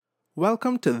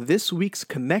Welcome to this week's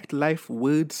Connect Life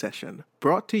Word Session,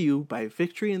 brought to you by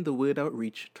Victory in the Word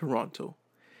Outreach, Toronto.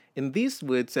 In these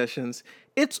word sessions,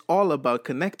 it's all about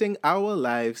connecting our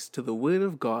lives to the Word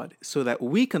of God so that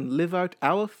we can live out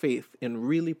our faith in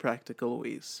really practical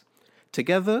ways.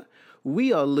 Together,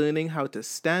 we are learning how to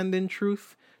stand in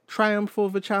truth, triumph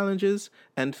over challenges,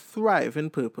 and thrive in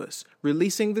purpose,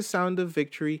 releasing the sound of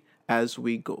victory as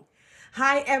we go.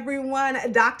 Hi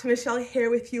everyone, Dr. Michelle here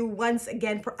with you once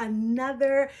again for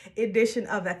another edition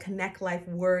of the Connect Life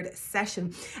Word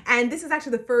Session. And this is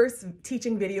actually the first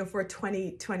teaching video for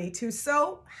 2022.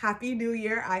 So happy New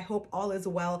Year. I hope all is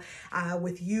well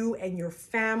with you and your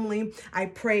family. I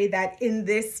pray that in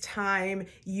this time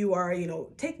you are,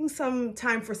 taking some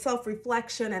time for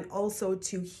self-reflection and also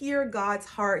to hear God's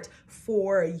heart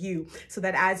for you so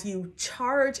that as you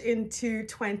charge into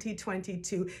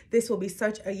 2022, this will be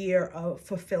such a year of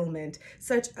fulfillment,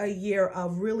 such a year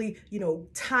of really,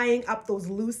 tying up those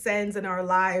loose ends in our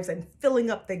lives and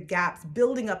filling up the gaps,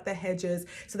 building up the hedges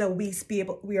so that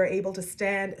we are able to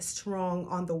stand strong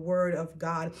on the word of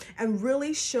God and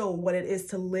really show what it is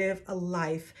to live a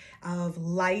life of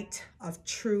light, of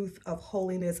truth, of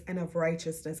holiness, and of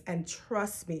righteousness. And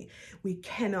trust me, we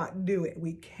cannot do it.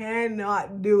 We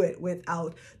cannot do it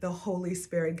without the Holy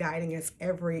Spirit guiding us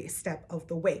every step of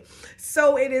the way.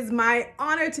 So it is my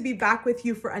honor to be back with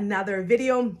you for another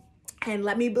video. And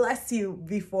let me bless you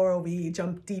before we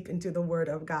jump deep into the word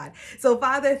of God. So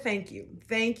Father, thank you.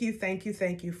 Thank you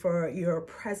for your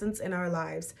presence in our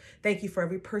lives. Thank you for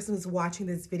every person who's watching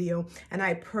this video. And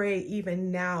I pray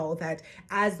even now that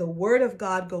as the word of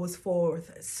God goes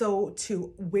forth, so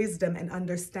too wisdom and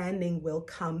understanding will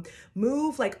come.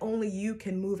 Move like only you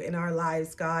can move in our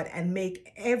lives, God, and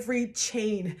make every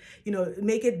chain,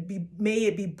 may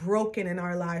it be broken in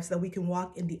our lives so that we can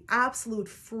walk in the absolute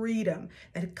freedom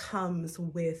that comes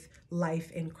with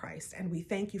life in Christ. And we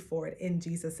thank you for it in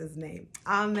Jesus' name.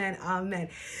 Amen. Amen.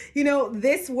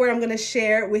 This word I'm going to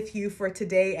share with you for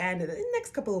today and the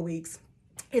next couple of weeks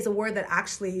is a word that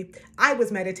actually I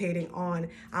was meditating on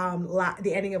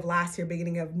the ending of last year,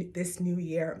 beginning of this new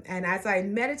year. And as I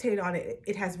meditated on it,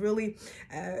 it has really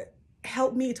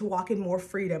helped me to walk in more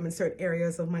freedom in certain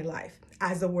areas of my life,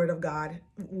 as the word of God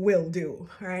will do,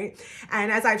 right?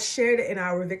 And as I've shared in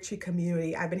our Victory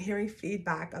community, I've been hearing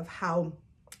feedback of how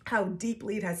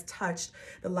deeply it has touched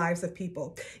the lives of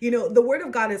people. The word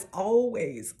of God is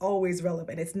always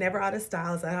relevant. It's never out of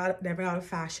style. It's never out of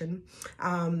fashion.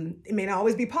 It may not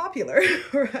always be popular,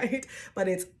 right? But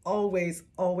it's always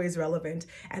relevant.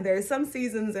 And there are some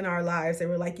seasons in our lives that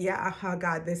we're like, yeah,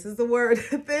 God, this is the word.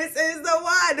 This is the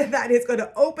one that is going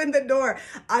to open the door,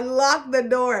 unlock the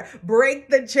door, break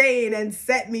the chain, and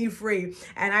set me free.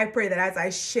 And I pray that as I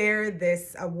share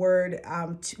this word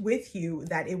with you,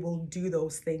 that it will do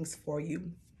those things for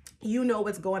you. You know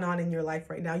what's going on in your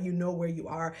life right now. You know where you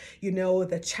are. You know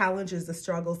the challenges, the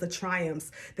struggles, the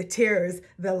triumphs, the tears,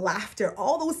 the laughter,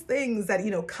 all those things that,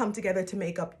 come together to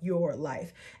make up your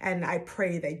life. And I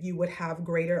pray that you would have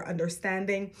greater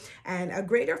understanding and a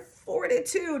greater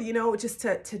fortitude, just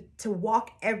to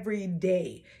walk every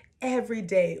day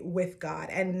with God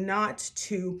and not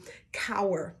to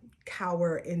cower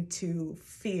into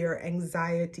fear,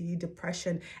 anxiety,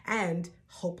 depression, and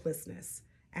hopelessness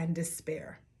and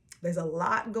despair. There's a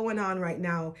lot going on right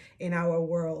now in our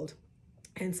world.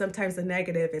 And sometimes the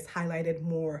negative is highlighted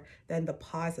more than the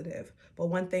positive. But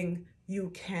one thing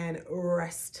you can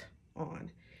rest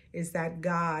on is that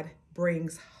God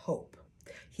brings hope.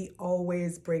 He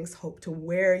always brings hope to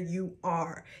where you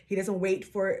are. He doesn't wait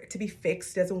for it to be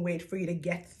fixed. He doesn't wait for you to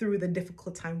get through the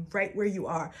difficult time right where you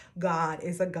are. God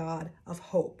is a God of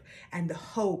hope. And the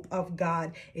hope of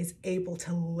God is able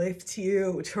to lift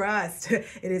you. Trust. It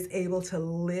is able to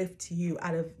lift you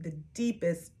out of the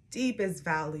deepest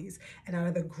valleys and out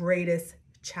of the greatest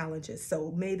challenges.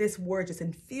 So may this word just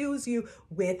infuse you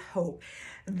with hope.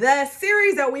 The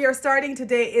series that we are starting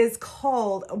today is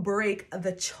called Break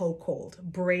the Chokehold.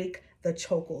 Break the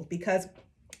Chokehold. Because,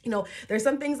 there's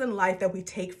some things in life that we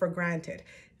take for granted.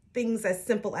 Things as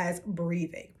simple as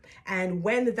breathing. And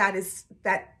when that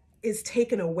is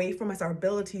taken away from us, our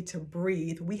ability to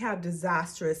breathe, we have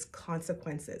disastrous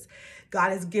consequences.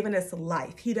 God has given us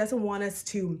life. He doesn't want us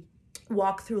to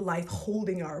walk through life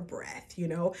holding our breath.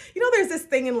 There's this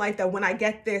thing in life that when I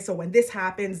get this or when this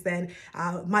happens, then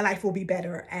my life will be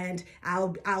better and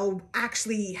I'll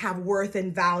actually have worth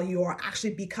and value or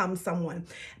actually become someone.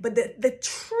 But the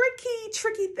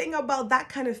tricky thing about that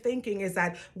kind of thinking is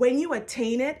that when you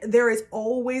attain it, there is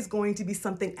always going to be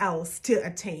something else to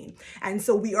attain. And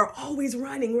so we are always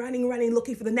running,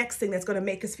 looking for the next thing that's going to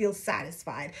make us feel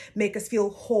satisfied, make us feel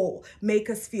whole, make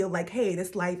us feel like, hey,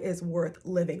 this life is worth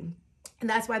living. And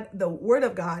that's why the word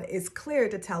of God is clear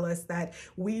to tell us that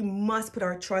we must put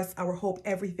our trust, our hope,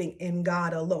 everything in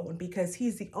God alone, because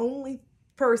he's the only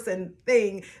person,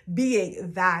 thing,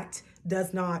 being that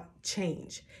does not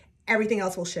change. Everything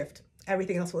else will shift.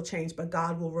 Everything else will change, but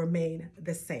God will remain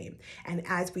the same. And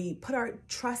as we put our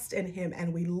trust in him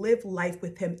and we live life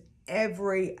with him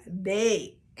every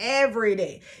day, at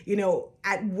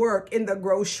work, in the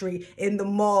grocery, in the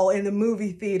mall, in the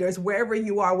movie theaters, wherever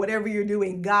you are, whatever you're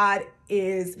doing, God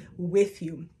is with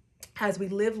you. As we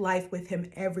live life with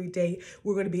him every day,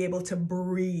 we're going to be able to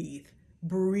breathe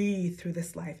through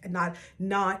this life and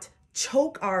not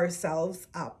choke ourselves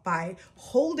up by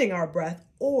holding our breath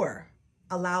or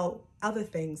allow other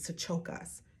things to choke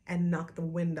us and knock the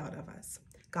wind out of us.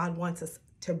 God wants us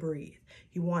to breathe.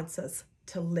 He wants us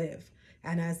to live.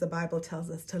 And as the Bible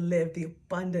tells us, to live the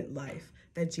abundant life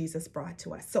that Jesus brought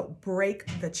to us. So break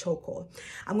the chokehold.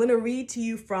 I'm going to read to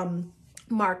you from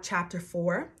Mark chapter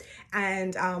 4.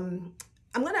 And I'm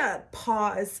going to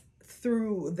pause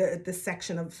through the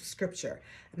section of scripture.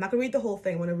 I'm not going to read the whole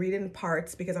thing. I'm going to read it in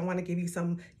parts because I want to give you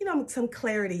some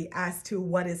clarity as to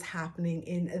what is happening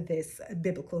in this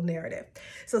biblical narrative.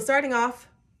 So starting off,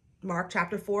 Mark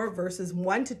chapter 4, verses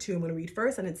 1 to 2, I'm going to read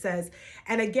first, and it says,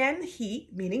 "And again he,"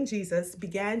 meaning Jesus,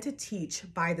 "began to teach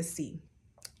by the sea,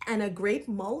 and a great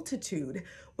multitude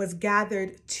was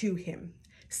gathered to him,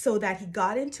 so that he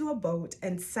got into a boat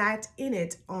and sat in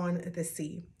it on the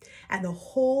sea. And the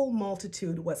whole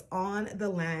multitude was on the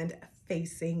land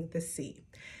facing the sea.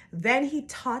 Then he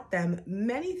taught them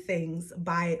many things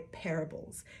by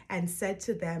parables and said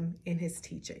to them in his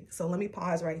teaching." So let me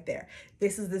pause right there.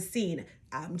 This is the scene.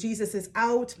 Jesus is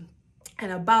out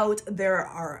and about.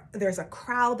 There's a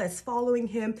crowd that's following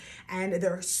him, and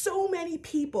there are so many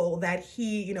people that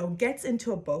he gets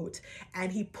into a boat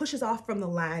and he pushes off from the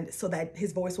land so that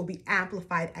his voice will be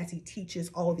amplified as he teaches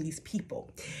all these people.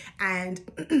 And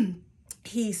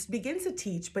he begins to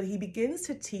teach, but he begins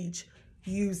to teach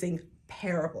using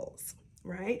parables,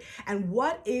 right? And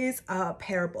what is a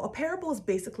parable? A parable is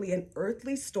basically an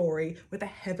earthly story with a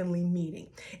heavenly meaning.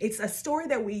 It's a story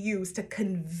that we use to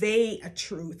convey a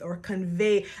truth or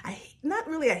convey not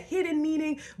really a hidden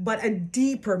meaning, but a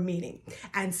deeper meaning.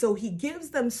 And so he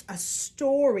gives them a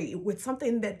story with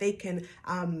something that they can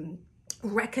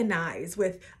recognize,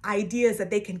 with ideas that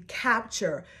they can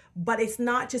capture, but it's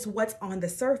not just what's on the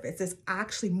surface. There's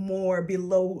actually more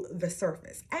below the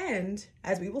surface. And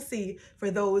as we will see, for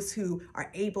those who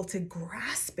are able to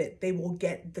grasp it, they will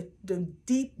get the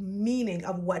deep meaning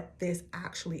of what this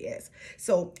actually is.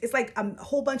 So it's like a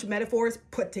whole bunch of metaphors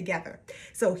put together.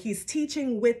 So he's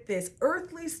teaching with this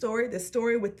earthly story, this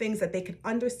story with things that they could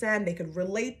understand, they could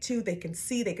relate to, they can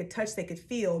see, they could touch, they could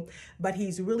feel, but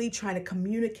he's really trying to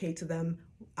communicate to them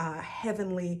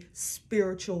heavenly,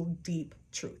 spiritual, deep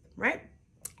truth, right?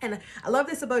 And I love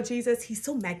this about Jesus. He's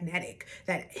so magnetic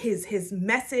that his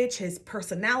message, his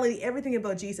personality, everything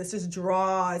about Jesus just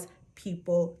draws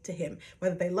people to him.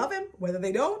 Whether they love him, whether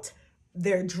they don't,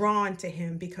 they're drawn to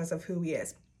him because of who he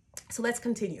is. So let's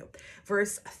continue.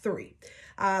 Verse 3.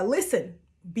 Listen,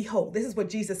 behold, this is what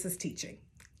Jesus is teaching.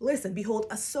 Listen, behold,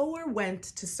 a sower went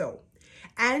to sow.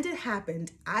 And it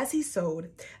happened as he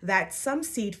sowed that some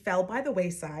seed fell by the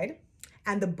wayside,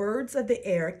 and the birds of the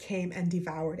air came and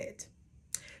devoured it.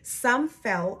 Some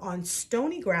fell on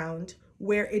stony ground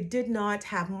where it did not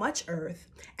have much earth,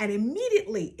 and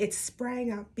immediately it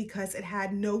sprang up because it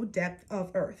had no depth of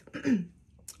earth.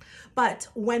 But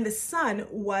when the sun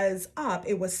was up,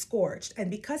 it was scorched,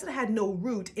 and because it had no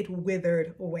root, it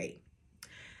withered away.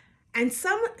 And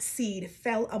some seed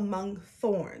fell among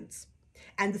thorns,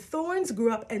 and the thorns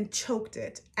grew up and choked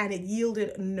it, and it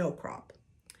yielded no crop.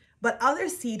 But other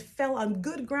seed fell on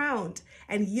good ground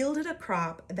and yielded a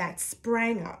crop that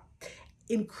sprang up,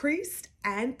 increased,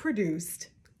 and produced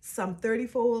some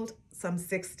 30-fold, some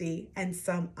 60, and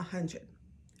some 100.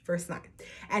 Verse 9.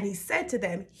 And he said to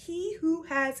them, he who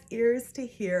has ears to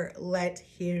hear, let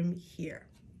him hear.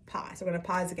 Pause. We're going to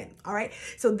pause again. All right.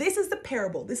 So this is the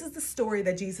parable. This is the story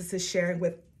that Jesus is sharing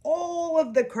with all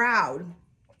of the crowd.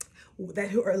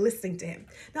 who are listening to him.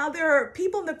 Now, there are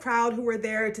people in the crowd who are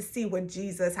there to see what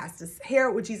Jesus has to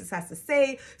hear, what Jesus has to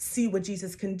say, see what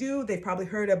Jesus can do. They've probably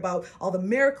heard about all the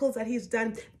miracles that he's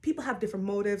done. People have different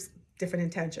motives, different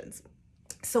intentions.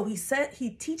 So he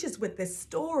teaches with this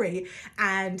story,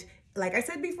 and like I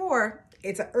said before,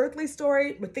 it's an earthly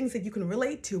story with things that you can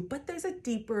relate to, but there's a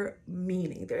deeper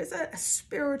meaning. There's a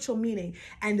spiritual meaning.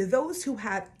 And those who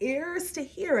have ears to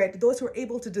hear it, those who are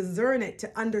able to discern it,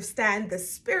 to understand the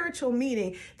spiritual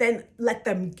meaning, then let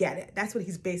them get it. That's what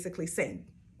he's basically saying.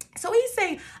 So he's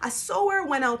saying a sower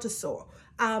went out to sow.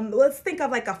 Let's think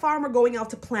of like a farmer going out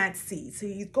to plant seeds. So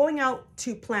he's going out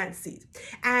to plant seeds.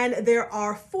 And there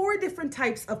are 4 different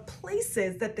types of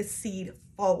places that the seed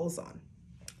falls on.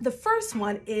 The first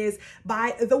one is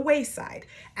by the wayside,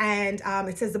 and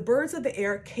it says the birds of the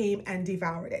air came and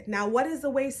devoured it. Now, what is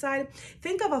the wayside?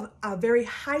 Think of a very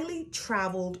highly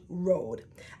traveled road.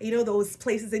 You know, those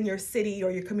places in your city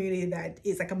or your community that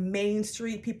is like a main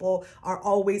street. People are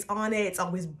always on it. It's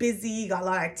always busy, got a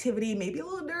lot of activity, maybe a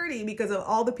little dirty because of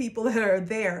all the people that are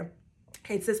there.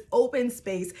 It's this open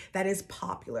space that is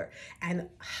popular and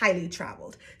highly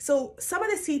traveled. So some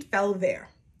of the seed fell there.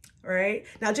 Right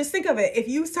now, just think of it. If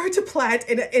you start to plant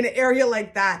in an area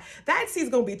like that, that seed's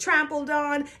going to be trampled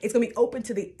on. It's going to be open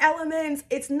to the elements.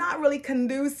 It's not really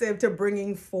conducive to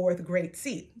bringing forth great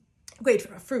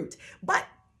fruit. But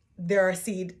there are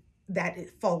seed that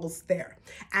it falls there,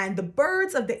 and the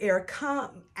birds of the air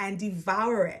come and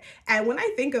devour it. And when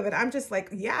I think of it, I'm just like,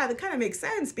 yeah, that kind of makes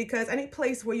sense, because any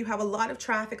place where you have a lot of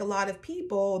traffic, a lot of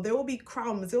people, there will be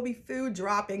crumbs, there'll be food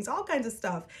droppings, all kinds of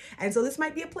stuff. And so this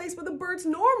might be a place where the birds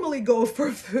normally go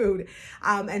for food.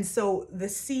 And so the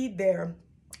seed there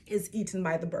is eaten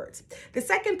by the birds. The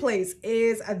second place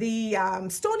is the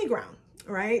stony ground.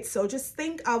 Right. So just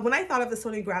think when I thought of the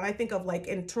stony ground, I think of like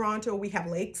in Toronto, we have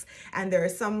lakes, and there are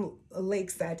some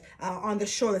lakes that on the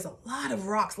shore, there's a lot of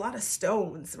rocks, a lot of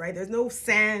stones, right? There's no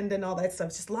sand and all that stuff,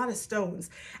 just a lot of stones.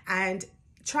 And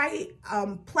try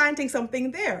planting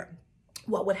something there.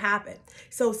 What would happen?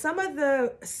 So some of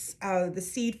the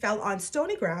seed fell on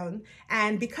stony ground,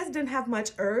 and because it didn't have much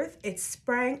earth, it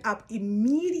sprang up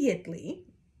immediately.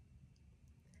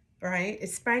 Right? It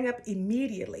sprang up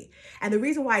immediately. And the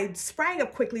reason why it sprang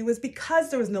up quickly was because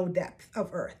there was no depth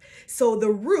of earth. So the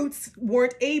roots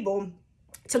weren't able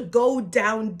to go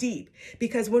down deep.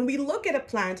 Because when we look at a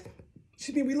plant,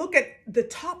 we look at the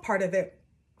top part of it.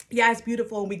 Yeah, it's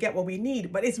beautiful and we get what we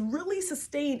need, but it's really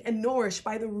sustained and nourished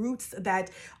by the roots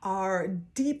that are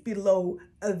deep below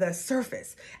the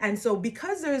surface. And so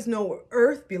because there's no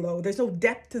earth below, there's no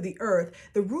depth to the earth,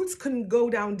 the roots couldn't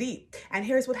go down deep. And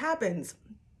here's what happens.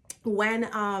 When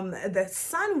the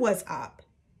sun was up,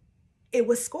 it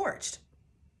was scorched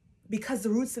because the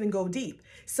roots didn't go deep.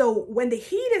 So when the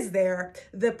heat is there,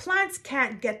 the plants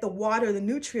can't get the water, the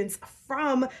nutrients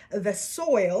from the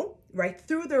soil, right,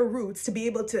 through their roots to be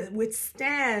able to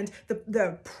withstand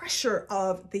the pressure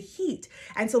of the heat.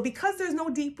 And so because there's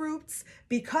no deep roots,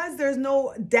 because there's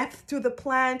no depth to the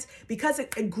plant, because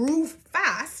it grew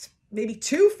fast, maybe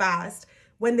too fast,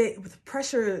 when the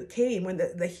pressure came, when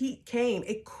the heat came,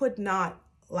 it could not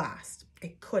last.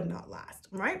 It could not last,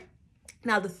 right?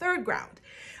 Now, the third ground,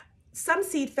 some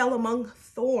seed fell among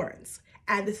thorns,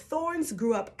 and the thorns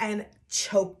grew up and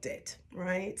choked it,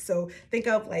 right? So think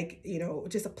of like,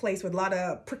 just a place with a lot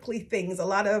of prickly things, a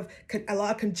lot of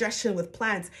congestion with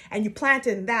plants, and you plant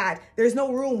in that, there's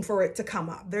no room for it to come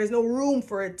up. There's no room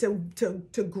for it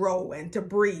to grow and to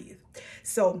breathe.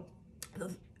 So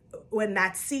when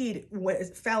that seed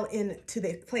fell into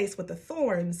the place with the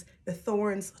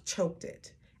thorns choked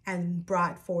it and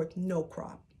brought forth no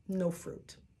crop, no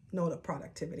fruit, no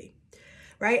productivity,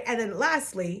 right? And then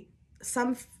lastly,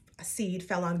 some seed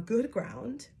fell on good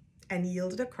ground and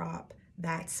yielded a crop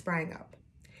that sprang up,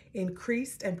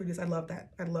 increased and produced. I love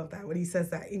that when he says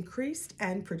that, increased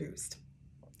and produced.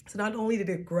 So not only did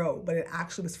it grow, but it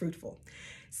actually was fruitful.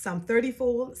 Some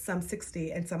 30-fold, some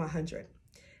 60, and some 100.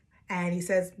 And he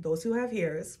says, those who have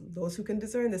ears, those who can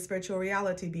discern the spiritual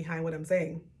reality behind what I'm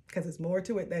saying, because there's more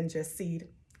to it than just seed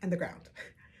and the ground,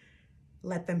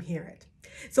 let them hear it.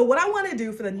 So what I want to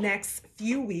do for the next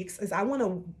few weeks is I want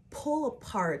to pull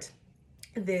apart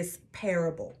this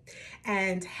parable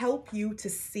and help you to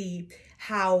see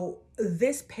how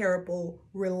this parable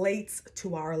relates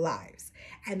to our lives.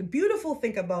 And the beautiful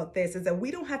thing about this is that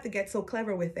we don't have to get so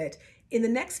clever with it. In the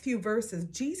next few verses,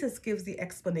 Jesus gives the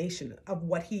explanation of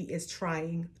what he is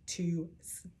trying to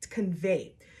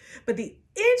convey. But the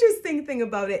interesting thing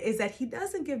about it is that he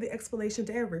doesn't give the explanation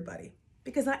to everybody,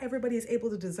 because not everybody is able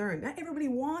to discern. Not everybody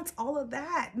wants all of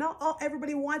that.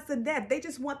 Everybody wants the depth. They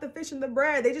just want the fish and the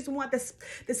bread. They just want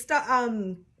the stuff,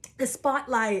 the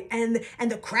spotlight and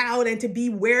the crowd and to be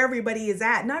where everybody is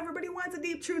at. Not everybody wants the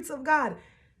deep truths of God.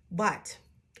 But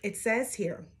it says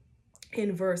here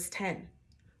in verse 10,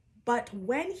 but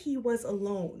when he was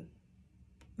alone,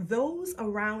 those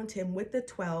around him with the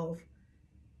 12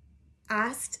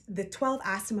 asked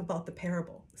him about the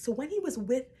parable. So when he was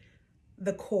with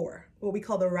the core, what we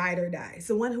call the ride or dies,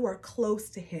 the one who are close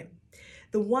to him,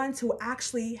 the ones who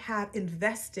actually have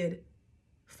invested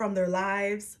from their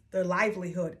lives, their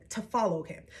livelihood to follow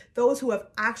him. Those who have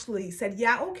actually said,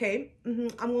 yeah, okay, I'm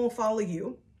going to follow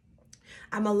you.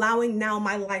 I'm allowing now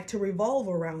my life to revolve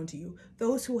around you.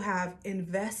 Those who have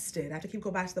invested, I have to keep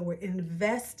going back to the word,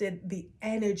 invested the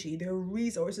energy, their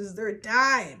resources, their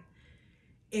time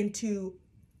into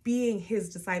being his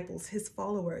disciples, his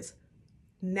followers.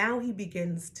 Now he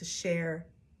begins to share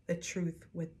the truth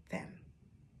with them.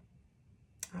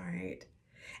 All right.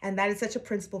 And that is such a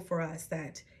principle for us,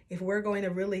 that if we're going to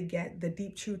really get the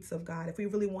deep truths of God, if we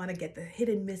really want to get the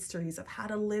hidden mysteries of how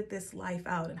to live this life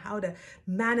out and how to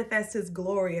manifest his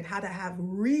glory and how to have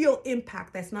real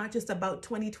impact that's not just about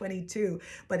 2022,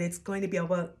 but it's going to be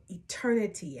about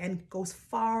eternity and goes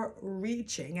far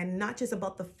reaching, and not just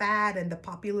about the fad and the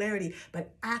popularity,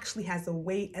 but actually has the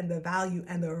weight and the value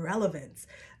and the relevance.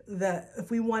 If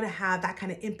we want to have that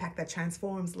kind of impact that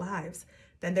transforms lives,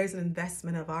 then there's an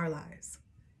investment of our lives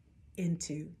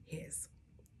into his.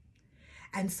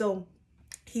 And so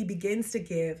he begins to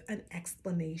give an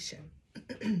explanation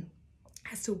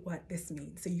as to what this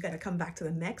means. So you got to come back to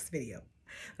the next video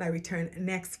when I return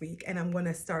next week, and I'm going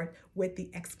to start with the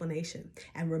explanation.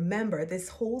 And remember, this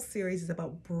whole series is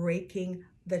about breaking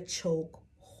the choke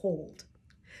hold.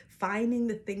 Finding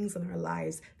the things in our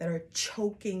lives that are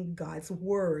choking God's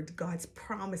word, God's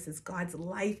promises, God's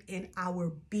life in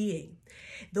our being.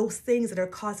 Those things that are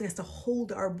causing us to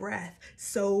hold our breath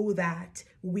so that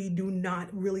we do not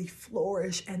really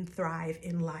flourish and thrive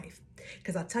in life.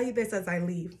 Because I'll tell you this as I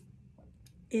leave.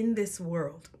 In this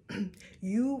world,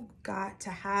 you've got to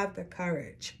have the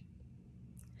courage.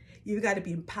 You've got to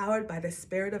be empowered by the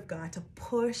Spirit of God to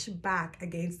push back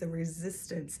against the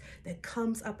resistance that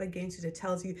comes up against you, that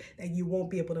tells you that you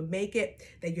won't be able to make it,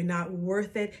 that you're not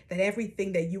worth it, that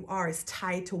everything that you are is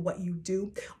tied to what you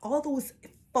do. All those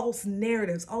false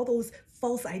narratives, all those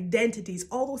false identities,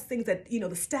 all those things that,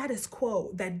 the status quo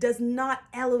that does not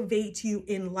elevate you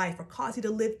in life or cause you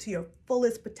to live to your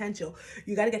fullest potential.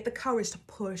 You got to get the courage to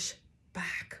push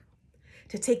back,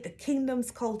 to take the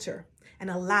kingdom's culture and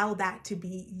allow that to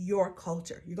be your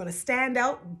culture. You're going to stand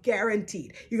out,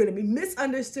 guaranteed. You're going to be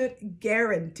misunderstood,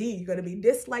 guaranteed. You're going to be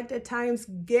disliked at times,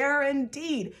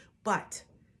 guaranteed. But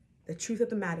the truth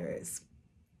of the matter is,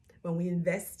 when we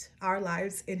invest our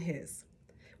lives in his,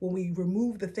 when we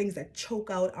remove the things that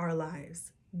choke out our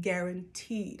lives,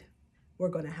 guaranteed we're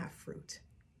going to have fruit.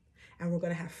 And we're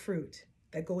going to have fruit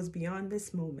that goes beyond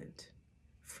this moment.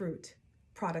 Fruit,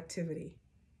 productivity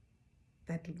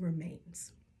that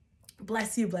remains.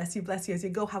 Bless you, bless you, bless you as you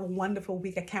go. Have a wonderful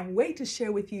week. I can't wait to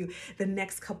share with you the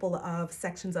next couple of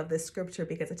sections of this scripture,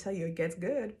 because I tell you, it gets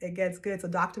good. It gets good. So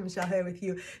Dr. Michelle here with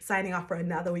you, signing off for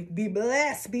another week. Be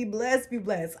blessed, be blessed, be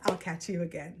blessed. I'll catch you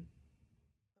again.